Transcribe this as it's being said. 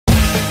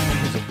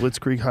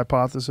Blitzkrieg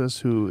hypothesis,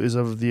 who is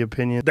of the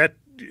opinion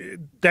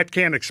that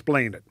can't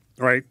explain it,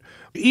 right?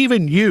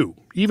 Even you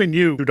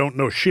who don't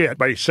know shit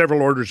by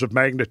several orders of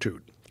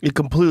magnitude. It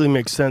completely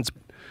makes sense.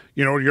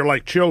 You know, you're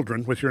like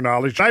children with your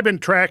knowledge. I've been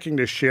tracking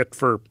this shit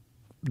for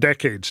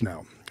decades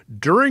now.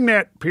 During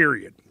that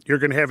period, you're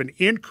going to have an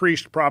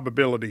increased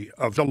probability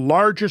of the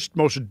largest,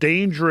 most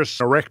dangerous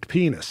erect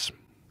penis.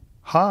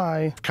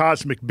 Hi.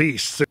 Cosmic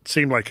beasts. It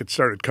seemed like it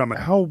started coming.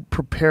 How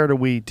prepared are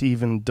we to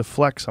even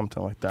deflect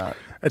something like that?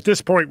 At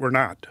this point, we're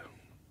not.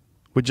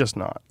 We're just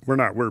not. We're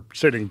not. We're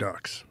sitting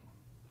ducks.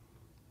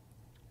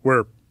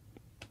 We're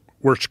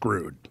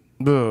screwed.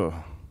 Ugh.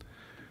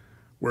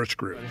 We're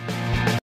screwed.